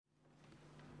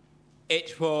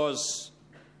It was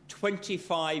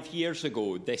 25 years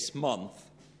ago this month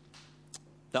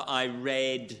that I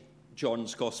read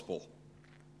John's Gospel,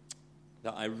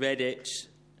 that I read it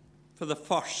for the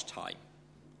first time.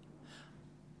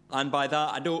 And by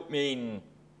that, I don't mean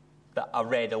that I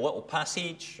read a little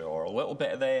passage or a little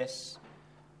bit of this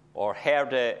or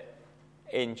heard it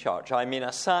in church. I mean,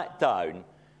 I sat down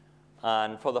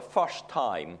and for the first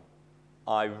time,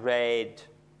 I read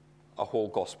a whole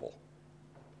Gospel.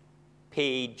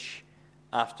 Page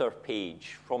after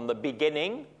page, from the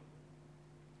beginning,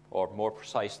 or more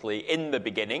precisely, in the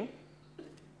beginning,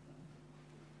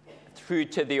 through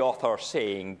to the author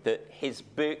saying that his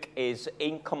book is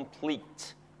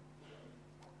incomplete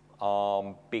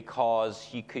because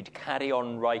you could carry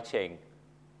on writing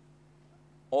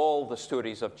all the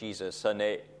stories of Jesus and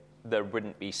there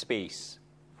wouldn't be space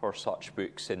for such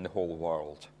books in the whole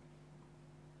world.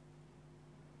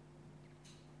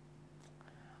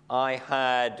 I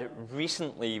had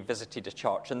recently visited a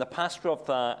church, and the pastor of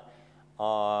that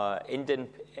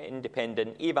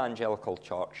independent evangelical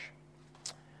church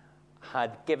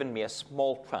had given me a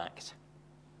tract tract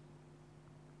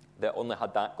that only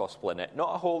had that gospel in it.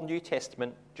 Not a whole New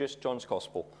Testament, just John's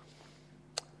Gospel.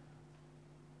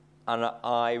 And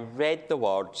I read the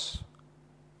words,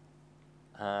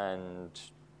 and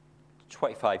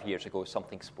 25 years ago,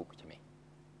 something spoke to me.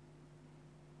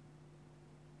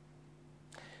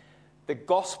 The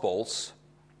Gospels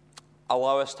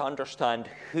allow us to understand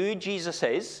who Jesus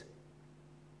is,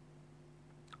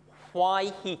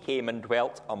 why he came and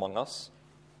dwelt among us,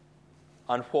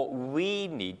 and what we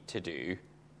need to do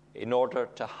in order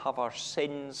to have our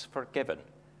sins forgiven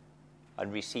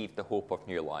and receive the hope of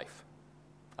new life,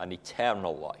 an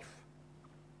eternal life.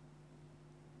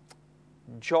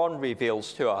 John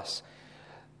reveals to us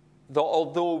that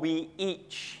although we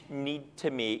each need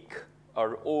to make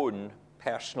our own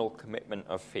personal commitment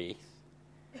of faith,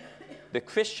 the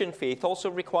Christian faith also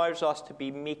requires us to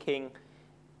be making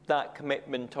that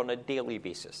commitment on a daily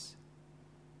basis.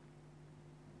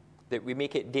 That we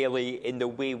make it daily in the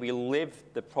way we live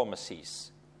the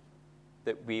promises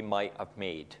that we might have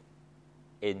made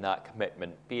in that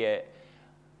commitment, be it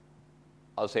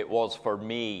as it was for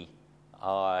me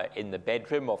in the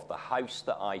bedroom of the house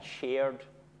that I shared,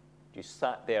 just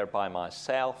sat there by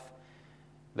myself,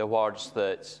 the words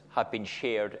that have been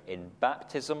shared in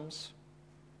baptisms,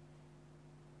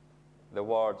 the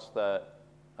words that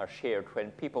are shared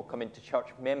when people come into church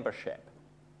membership,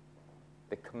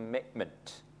 the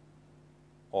commitment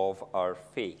of our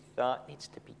faith. That needs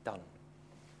to be done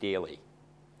daily.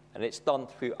 And it's done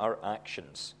through our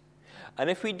actions. And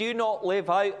if we do not live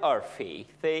out our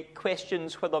faith, it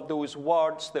questions whether those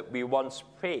words that we once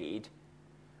prayed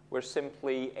were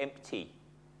simply empty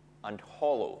and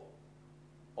hollow,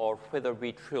 or whether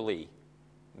we truly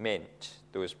meant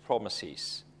those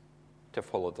promises to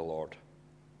follow the Lord.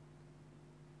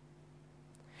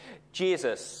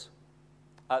 Jesus,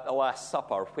 at the Last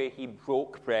Supper, where he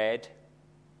broke bread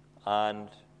and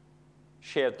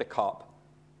shared the cup,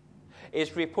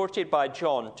 is reported by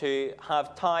John to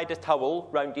have tied a towel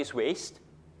round his waist,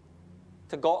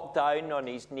 to got down on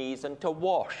his knees and to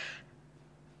wash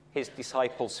his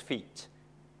disciples' feet.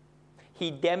 He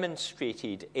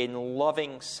demonstrated in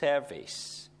loving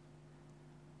service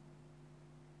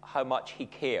how much he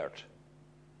cared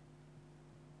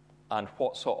and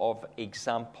what sort of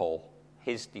example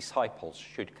his disciples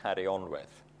should carry on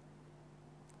with.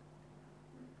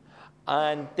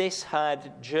 And this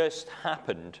had just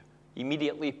happened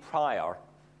immediately prior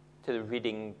to the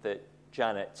reading that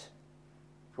Janet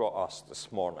brought us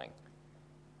this morning.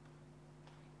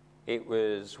 It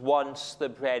was once the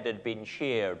bread had been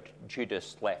shared,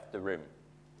 Judas left the room,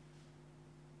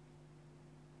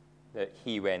 that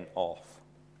he went off.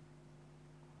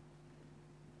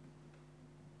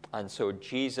 And so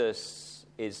Jesus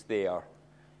is there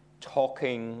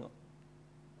talking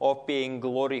of being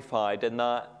glorified, and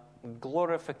that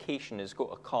glorification is going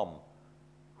to come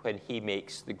when he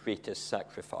makes the greatest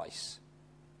sacrifice.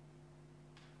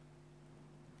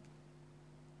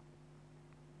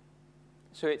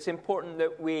 So it's important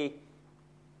that we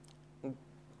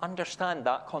understand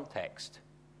that context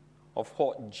of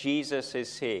what Jesus is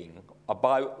saying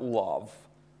about love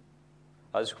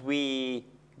as we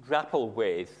grapple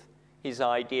with his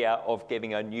idea of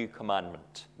giving a new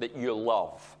commandment, that you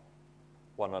love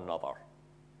one another.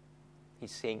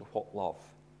 He's saying what love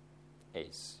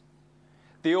is.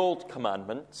 The old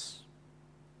commandments,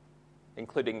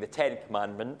 including the 10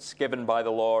 Commandments given by the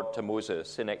Lord to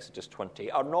Moses in Exodus 20,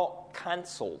 are not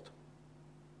cancelled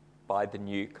by the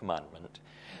new commandment.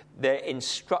 The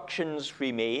instructions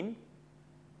remain,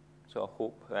 so I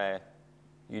hope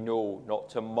You know not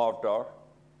to murder,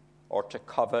 or to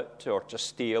covet, or to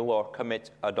steal, or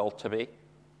commit adultery,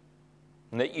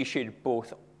 and that you should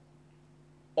both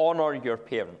honor your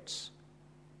parents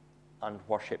and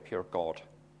worship your God.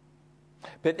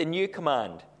 But the new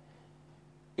command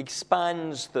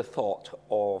expands the thought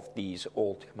of these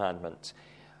old commandments,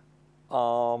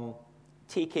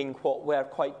 taking what were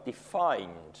quite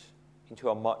defined into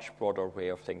a much broader way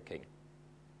of thinking.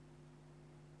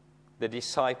 The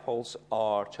disciples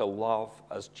are to love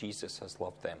as Jesus has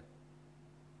loved them.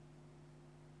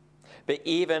 But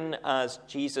even as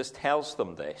Jesus tells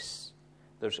them this,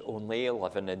 there's only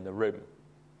 11 in the room.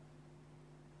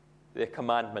 The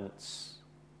commandments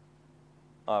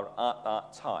are at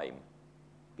that time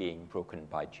being broken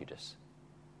by Judas,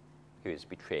 who is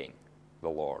betraying the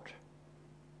Lord.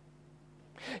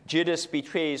 Judas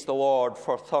betrays the Lord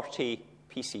for 30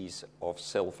 pieces of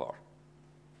silver.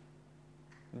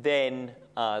 Then,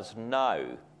 as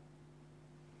now,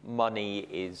 money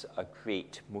is a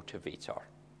great motivator.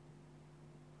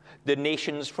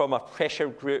 Donations from a pressure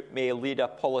group may lead a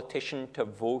politician to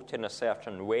vote in a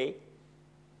certain way,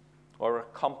 or a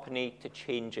company to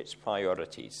change its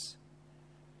priorities.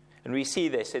 And we see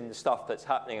this in the stuff that's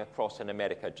happening across in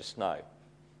America just now.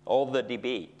 All the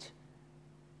debate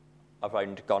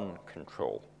around gun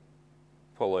control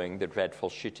following the dreadful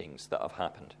shootings that have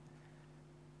happened.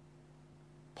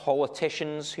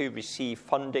 Politicians who receive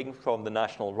funding from the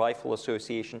National Rifle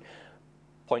Association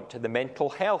point to the mental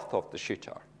health of the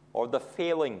shooter or the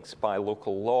failings by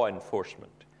local law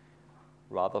enforcement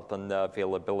rather than the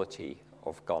availability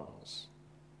of guns.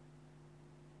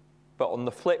 But on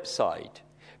the flip side,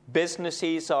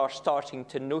 businesses are starting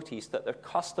to notice that their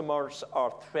customers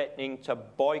are threatening to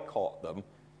boycott them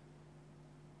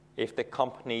if the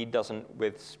company doesn't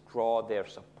withdraw their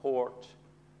support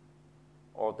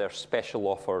or their special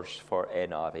offers for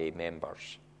NRA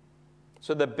members.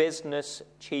 So the business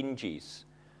changes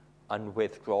and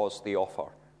withdraws the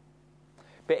offer.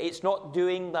 But it's not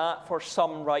doing that for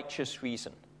some righteous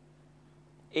reason.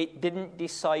 It didn't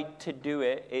decide to do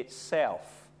it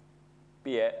itself,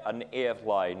 be it an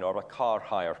airline or a car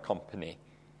hire company.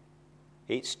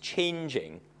 It's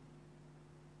changing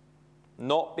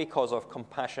not because of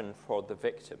compassion for the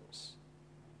victims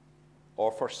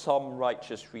or for some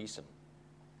righteous reason,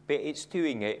 but it's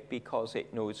doing it because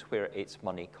it knows where its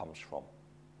money comes from.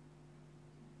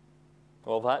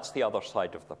 Well, that's the other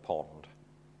side of the pond.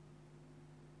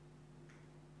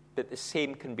 But the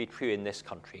same can be true in this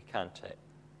country, can't it?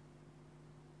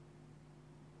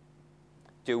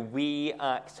 Do we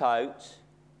act out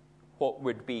what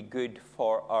would be good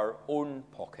for our own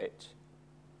pocket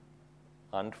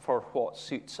and for what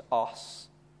suits us?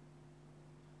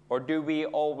 Or do we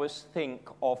always think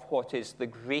of what is the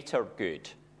greater good?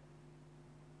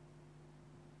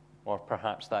 Or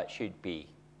perhaps that should be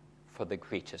for the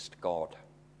greatest God.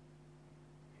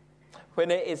 When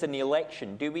it is an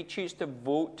election, do we choose to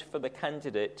vote for the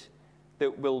candidate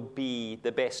that will be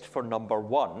the best for number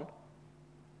one,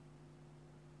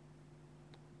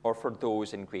 or for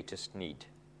those in greatest need?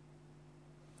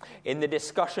 In the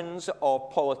discussions of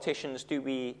politicians, do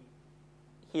we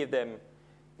hear them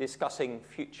discussing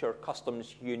future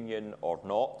customs union or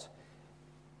not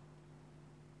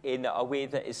in a way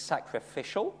that is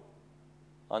sacrificial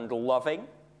and loving,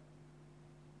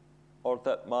 or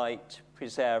that might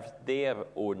preserve their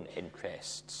own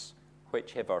interests,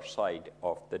 whichever side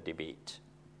of the debate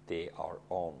they are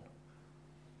on?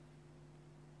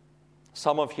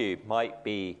 Some of you might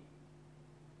be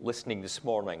listening this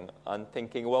morning and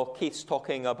thinking, well, Keith's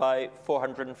talking about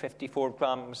 454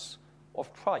 grams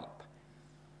of tripe.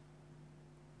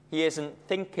 He isn't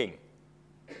thinking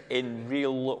in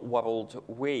real-world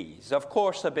ways. Of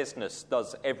course, a business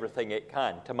does everything it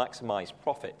can to maximize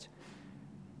profit.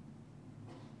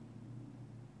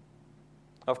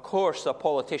 Of course, a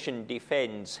politician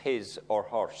defends his or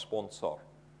her sponsor.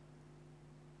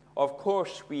 Of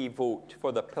course, we vote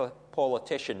for the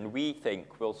politician we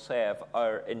think will serve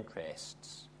our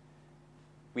interests.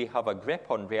 We have a grip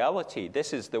on reality.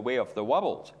 This is the way of the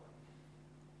world.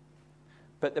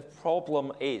 But the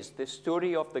problem is the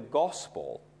story of the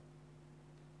gospel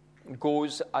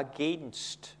goes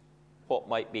against what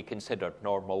might be considered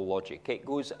normal logic. It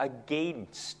goes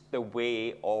against the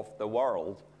way of the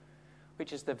world,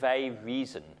 which is the very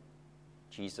reason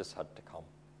Jesus had to come.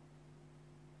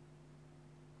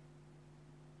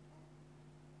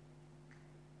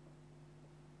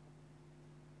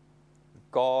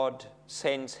 God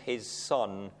sends his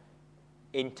Son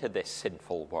into this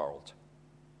sinful world.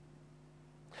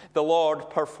 The Lord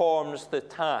performs the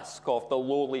task of the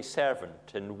lowly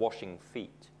servant in washing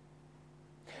feet.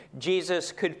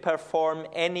 Jesus could perform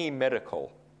any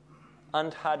miracle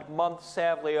and had months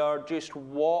earlier just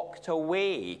walked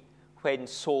away when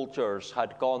soldiers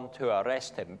had gone to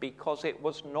arrest him because it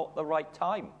was not the right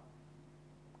time.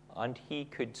 And he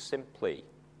could simply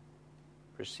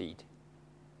proceed.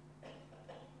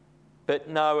 But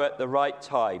now at the right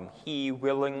time, he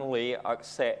willingly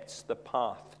accepts the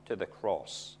path to the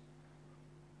cross.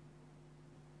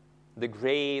 The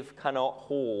grave cannot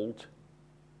hold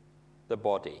the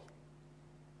body.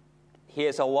 He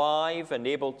is alive and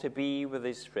able to be with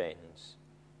his friends.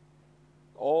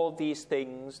 All these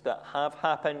things that have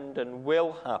happened and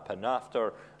will happen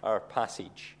after our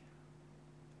passage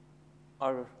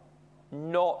are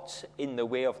not in the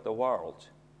way of the world,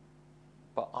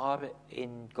 but are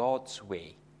in God's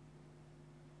way.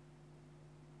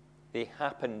 They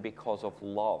happen because of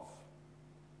love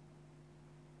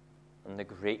and the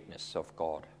greatness of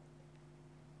God.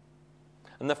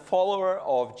 And the follower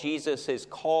of Jesus is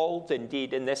called,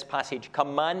 indeed in this passage,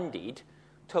 commanded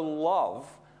to love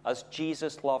as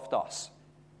Jesus loved us.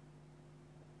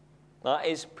 That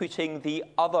is putting the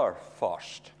other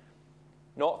first,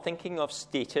 not thinking of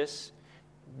status,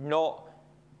 not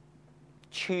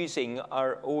choosing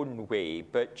our own way,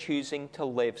 but choosing to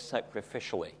live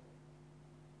sacrificially,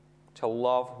 to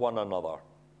love one another.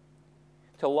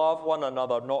 To love one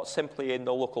another not simply in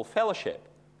the local fellowship,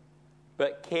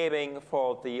 but caring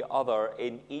for the other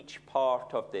in each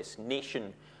part of this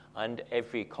nation and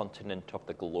every continent of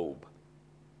the globe.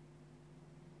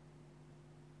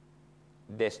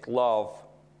 This love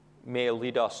may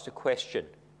lead us to question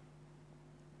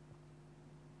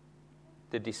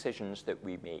the decisions that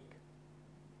we make,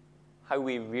 how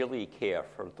we really care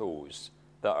for those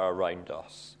that are around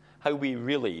us, how we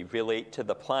really relate to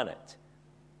the planet.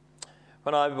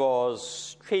 When I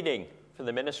was training for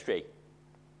the ministry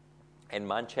in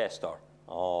Manchester,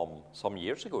 some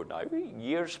years ago now,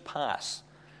 years pass.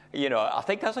 I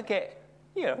think as I get,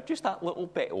 just that little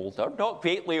bit older, not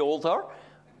greatly older,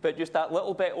 but just that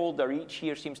little bit older, each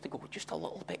year seems to go just a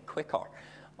little bit quicker.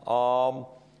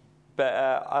 But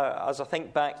as I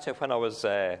think back to when I was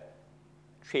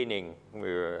training, we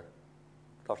were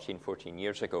 13, 14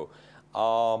 years ago,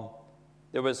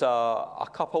 there was a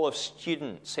couple of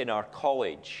students in our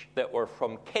college that were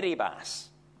from Kiribati.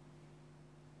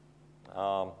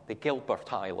 The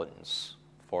Gilbert Islands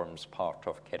forms part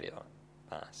of Kiribati.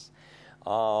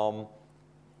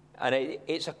 And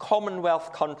it's a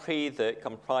Commonwealth country that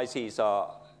comprises a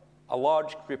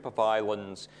large group of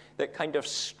islands that kind of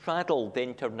straddle the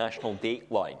international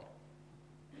date line.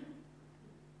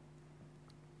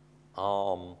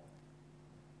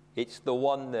 It's the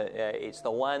land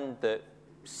that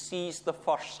sees the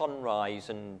first sunrise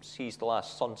and sees the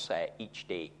last sunset each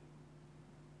day.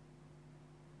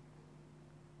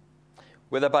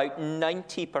 With about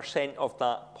 90% of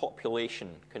that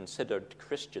population considered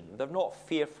Christian, they're not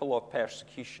fearful of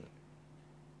persecution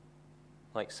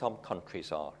like some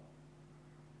countries are.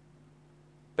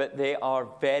 But they are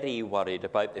very worried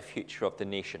about the future of the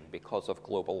nation because of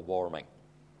global warming.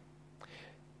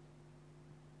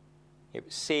 It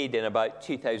was said in about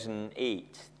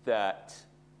 2008 that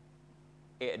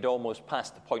it had almost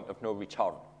passed the point of no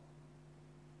return.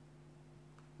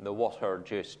 The water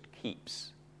just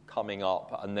keeps coming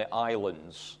up, and the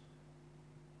islands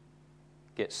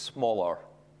get smaller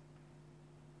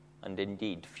and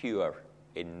indeed fewer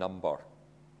in number.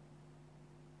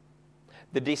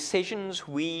 The decisions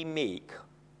we make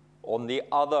on the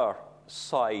other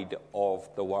side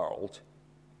of the world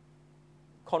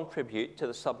contribute to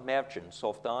the submergence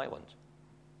of the island.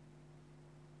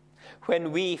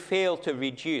 When we fail to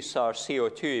reduce our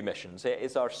CO2 emissions, it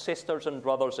is our sisters and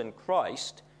brothers in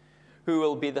Christ who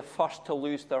will be the first to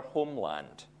lose their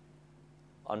homeland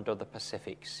under the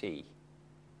Pacific Sea.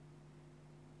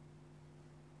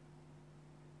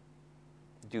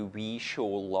 Do we show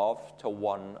love to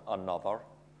one another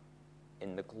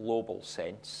in the global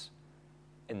sense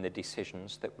in the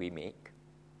decisions that we make?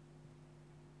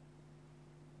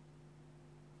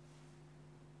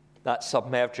 That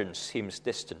submergence seems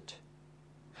distant.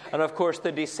 And of course,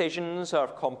 the decisions are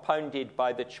compounded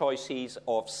by the choices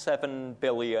of 7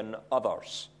 billion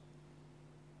others.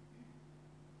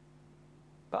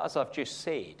 But as I've just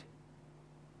said,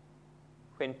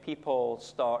 when people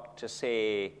start to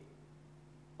say,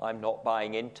 I'm not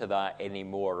buying into that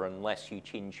anymore unless you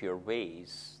change your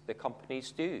ways, the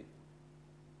companies do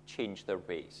change their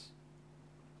ways.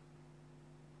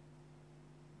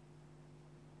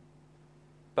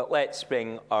 But let's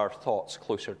bring our thoughts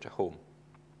closer to home,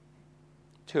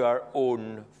 to our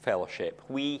own fellowship.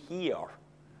 We here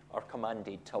are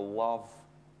commanded to love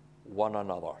one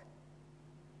another.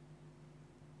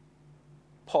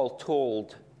 Paul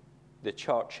told the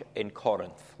church in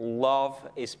Corinth, love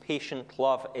is patient,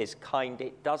 love is kind,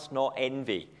 it does not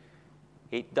envy,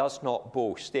 it does not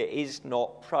boast, it is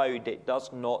not proud, it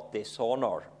does not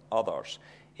dishonor others,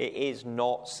 it is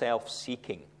not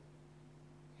self-seeking,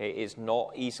 it is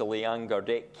not easily angered,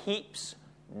 it keeps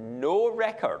no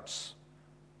records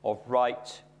of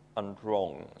right and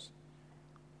wrongs.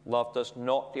 Love does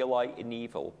not delight in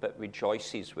evil, but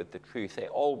rejoices with the truth. It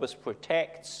always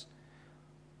protects,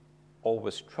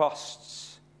 always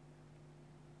trusts,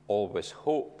 always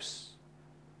hopes,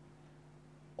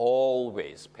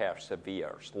 always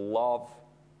perseveres. Love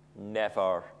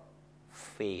never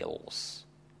fails.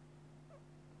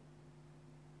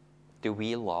 Do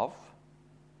we love?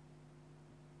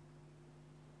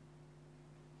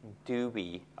 Do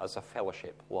we, as a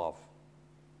fellowship, love?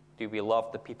 Do we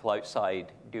love the people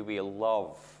outside? Do we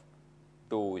love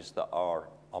those that are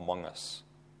among us?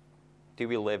 Do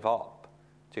we live up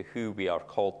to who we are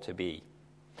called to be?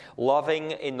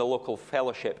 Loving in the local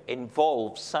fellowship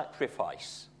involves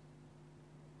sacrifice.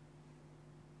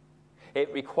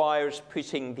 It requires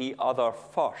putting the other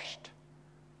first,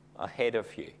 ahead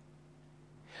of you.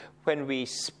 When we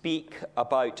speak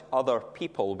about other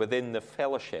people within the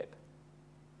fellowship,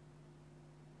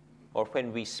 or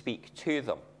when we speak to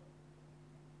them,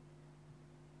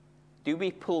 do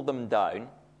we pull them down?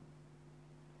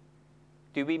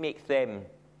 Do we make them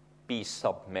be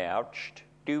submerged?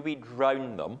 Do we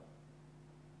drown them?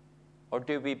 Or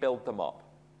do we build them up?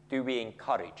 Do we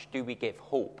encourage? Do we give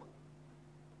hope?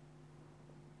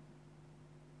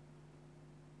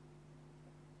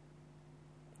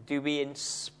 Do we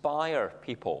inspire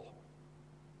people?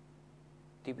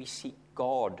 Do we seek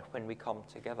God when we come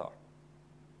together?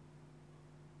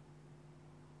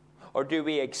 Or do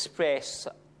we express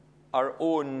our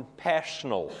own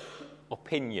personal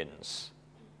opinions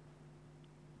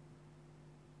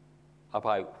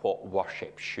about what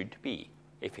worship should be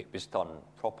if it was done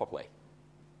properly?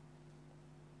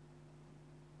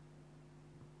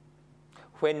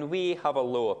 When we have a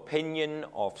low opinion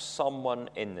of someone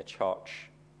in the church,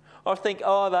 or think,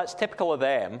 oh, that's typical of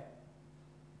them,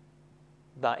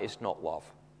 that is not love.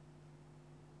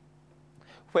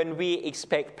 When we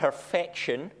expect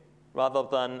perfection rather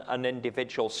than an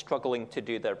individual struggling to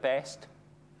do their best,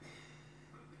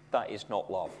 that is not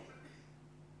love.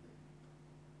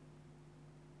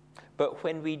 But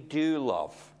when we do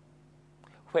love,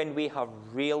 when we have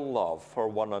real love for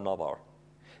one another,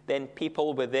 then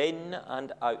people within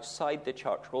and outside the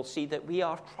church will see that we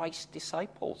are Christ's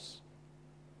disciples,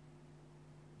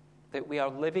 that we are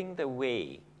living the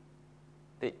way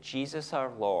that Jesus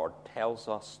our Lord tells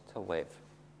us to live.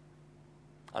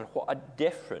 And what a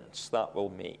difference that will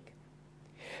make.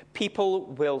 People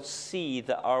will see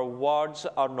that our words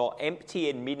are not empty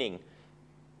in meaning,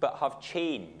 but have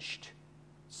changed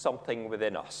something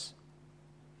within us.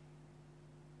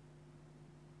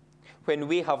 When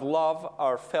we have love,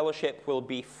 our fellowship will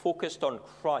be focused on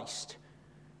Christ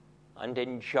and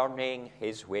in journeying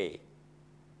his way.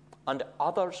 And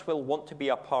others will want to be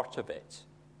a part of it.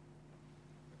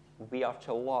 We are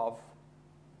to love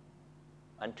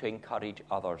and to encourage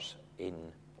others in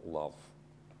love.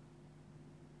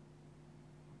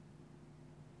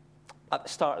 At the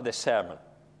start of this sermon,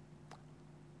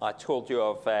 I told you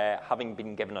of having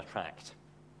been given a tract,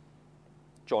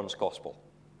 John's Gospel.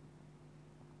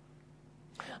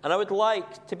 And I would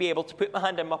like to be able to put my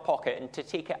hand in my pocket and to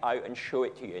take it out and show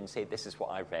it to you and say, this is what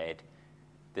I read,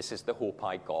 this is the hope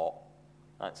I got,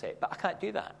 that's it. But I can't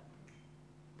do that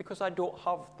because I don't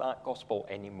have that Gospel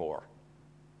anymore.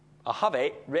 I have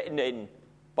it written in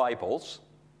Bibles,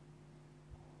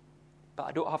 but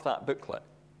I don't have that booklet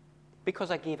because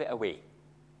I gave it away.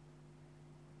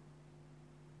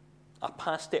 I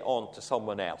passed it on to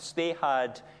someone else. They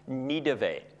had need of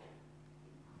it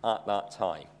at that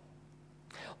time.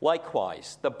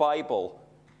 Likewise, the Bible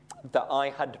that I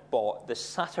had bought the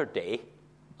Saturday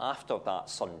after that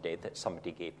Sunday that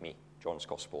somebody gave me John's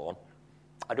Gospel on,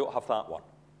 I don't have that one.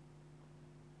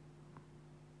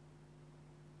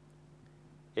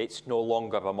 It's no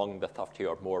longer among the 30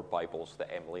 or more Bibles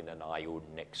that Emmeline and I own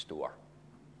next door.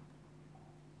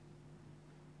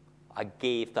 I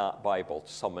gave that Bible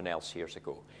to someone else years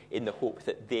ago in the hope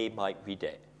that they might read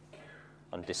it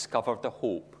and discover the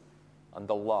hope and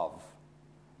the love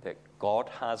that God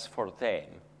has for them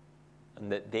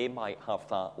and that they might have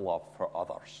that love for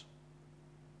others.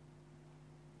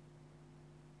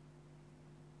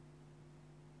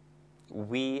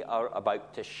 We are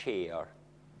about to share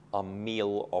a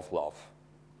meal of love,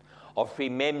 of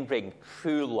remembering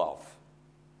true love,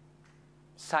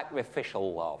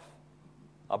 sacrificial love,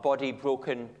 a body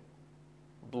broken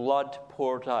blood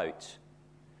poured out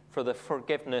for the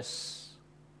forgiveness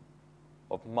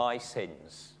of my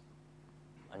sins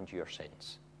and your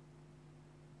sins.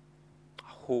 A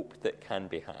hope that can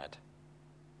be had.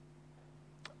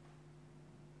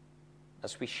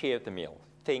 As we share the meal,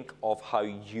 think of how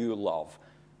you love.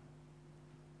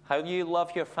 How you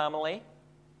love your family.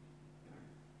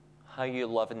 How you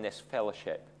love in this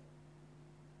fellowship.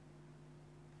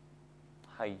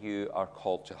 How you are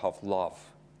called to have love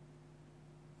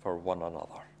for one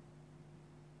another.